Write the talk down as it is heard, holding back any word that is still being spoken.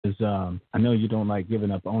Because I know you don't like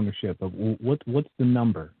giving up ownership, but what's the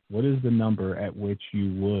number? What is the number at which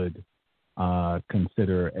you would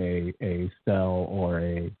consider a sell or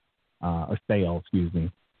a sale, excuse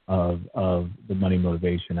me, of the money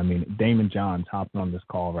motivation? I mean, Damon John's hopping on this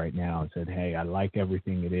call right now and said, "Hey, I like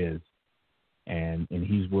everything it is," and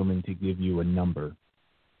he's willing to give you a number.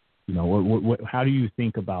 You know, how do you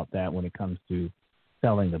think about that when it comes to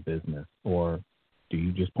selling a business, or do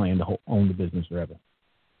you just plan to own the business forever?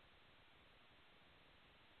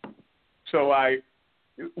 So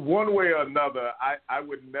one way or another, I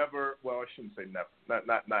would never. Well, I shouldn't say never.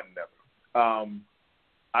 Not never.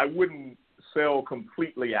 I wouldn't sell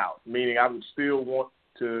completely out. Meaning, I would still want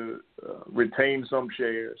to retain some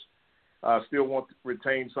shares. Still want to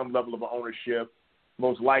retain some level of ownership.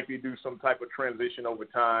 Most likely do some type of transition over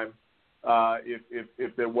time.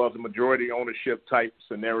 If there was a majority ownership type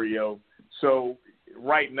scenario. So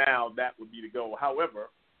right now, that would be the goal.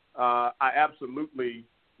 However, I absolutely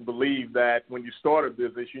believe that when you start a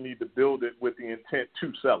business, you need to build it with the intent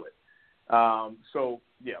to sell it. So,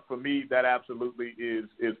 yeah, for me, that absolutely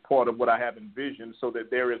is part of what I have envisioned, so that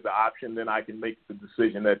there is the option, then I can make the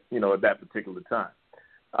decision at that particular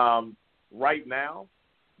time. Right now,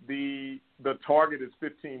 the target is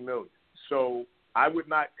 $15 million. So I would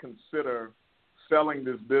not consider selling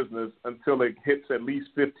this business until it hits at least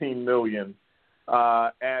 $15 million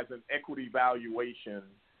as an equity valuation.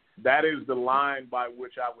 That is the line by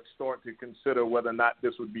which I would start to consider whether or not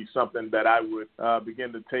this would be something that I would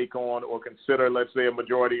begin to take on or consider, let's say, a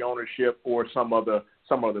majority ownership or some other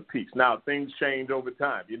piece. Now, things change over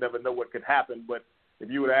time. You never know what could happen, but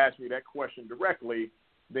if you would ask me that question directly,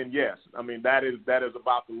 then yes. I mean, that is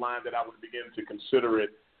about the line that I would begin to consider it.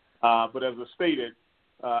 But as I stated,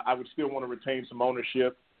 I would still want to retain some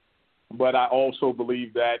ownership, but I also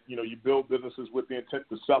believe that, you build businesses with the intent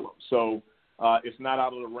to sell them. So it's not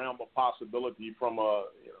out of the realm of possibility from a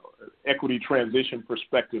equity transition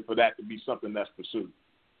perspective for that to be something that's pursued.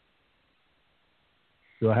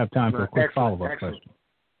 Do I have time for a quick follow-up question?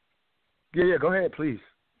 Yeah, go ahead, please.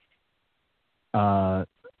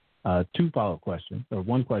 Two follow-up questions, or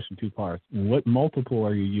one question, two parts. What multiple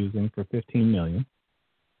are you using for $15 million?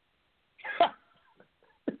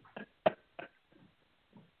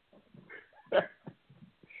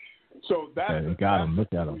 So that's got him.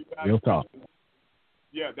 Look at him. Real talk.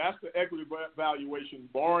 Yeah, that's the equity valuation,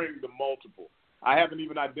 barring the multiple. I haven't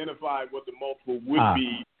even identified what the multiple would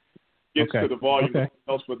be. Gets to the volume of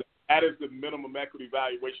sales, but that is the minimum equity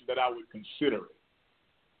valuation that I would consider it.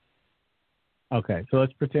 Okay, so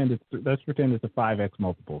let's pretend it's a 5x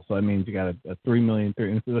multiple. So that means you got a $3 million.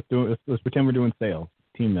 Let's pretend we're doing sales,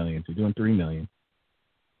 $10 million. So you're doing $3 million.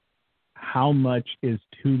 How much is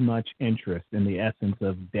too much interest in the essence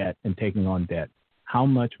of debt and taking on debt? How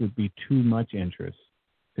much would be too much interest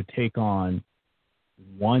to take on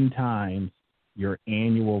 1 times your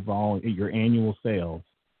annual sales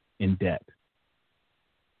in debt?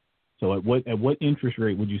 So at what interest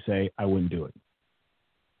rate would you say I wouldn't do it?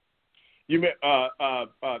 You mean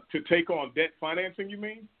to take on debt financing? You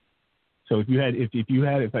mean? So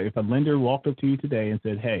if a lender walked up to you today and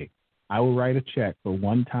said, "Hey, I will write a check for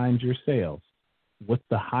 1 times your sales," what's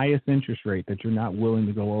the highest interest rate that you're not willing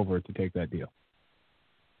to go over to take that deal?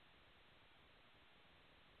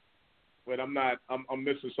 Wait, I'm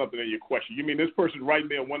missing something in your question. You mean this person writing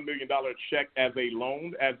me a $1 million check as a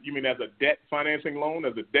loan? As a debt financing loan?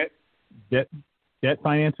 As a debt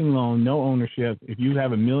financing loan, no ownership. If you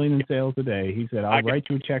have $1 million in sales today, he said, "I'll write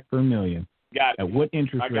you a check for $1 million." Got it. At what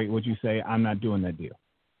interest rate would you say I'm not doing that deal?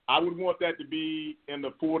 I would want that to be in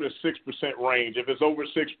the 4 to 6% range. If it's over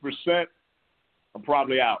 6%, I'm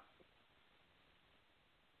probably out.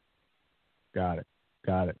 Got it.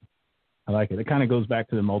 I like it. It kind of goes back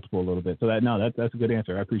to the multiple a little bit. So that's a good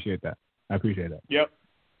answer. I appreciate that. Yep.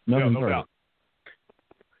 Nothing no doubt.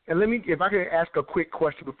 And if I can ask a quick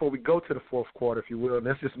question before we go to the fourth quarter, if you will. And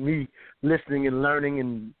that's just me listening and learning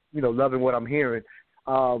and loving what I'm hearing.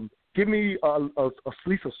 Give me at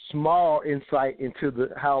least a small insight into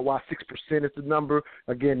why 6% is the number.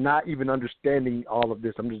 Again, not even understanding all of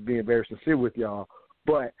this. I'm just being very sincere with y'all.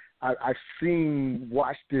 But I've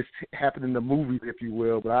watched this happen in the movies, if you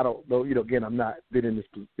will. But I don't know. Again, I'm not been in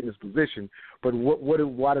this position. But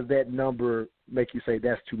why does that number make you say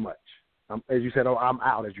that's too much? As you said, I'm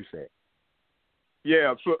out. As you said.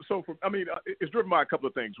 Yeah. So it's driven by a couple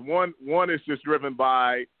of things. One is just driven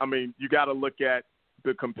by. You got to look at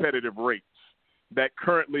the competitive rates that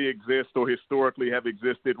currently exist or historically have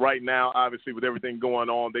existed. Right now, obviously, with everything going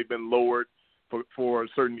on, they've been lowered for a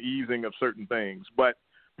certain easing of certain things. But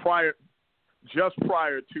prior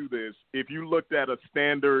to this, if you looked at a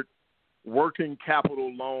standard working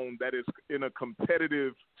capital loan that is in a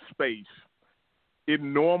competitive space, it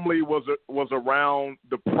normally was around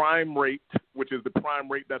the prime rate, which is the prime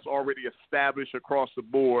rate that's already established across the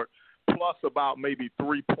board, plus about maybe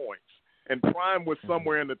 3 points. And prime was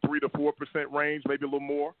somewhere in the 3 to 4% range, maybe a little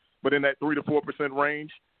more, but in that 3 to 4%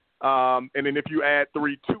 range. And then if you add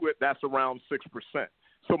 3 to it, that's around 6%.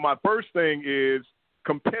 So my first thing is,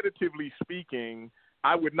 competitively speaking,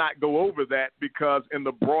 I would not go over that, because in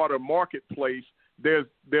the broader marketplace, there's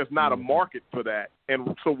not a market for that.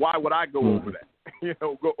 And so why would I go over that?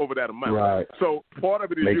 Go over that amount. Right. So part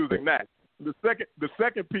of it is Makes using that. The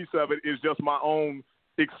second piece of it is just my own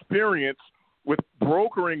experience with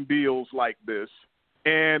brokering deals like this,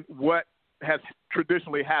 and what has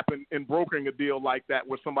traditionally happened in brokering a deal like that,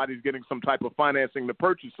 where somebody's getting some type of financing to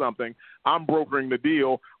purchase something. I'm brokering the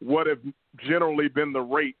deal. What have generally been the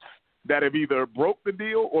rates that have either broke the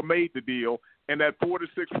deal or made the deal, and that 4 to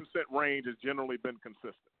 6% range has generally been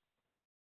consistent.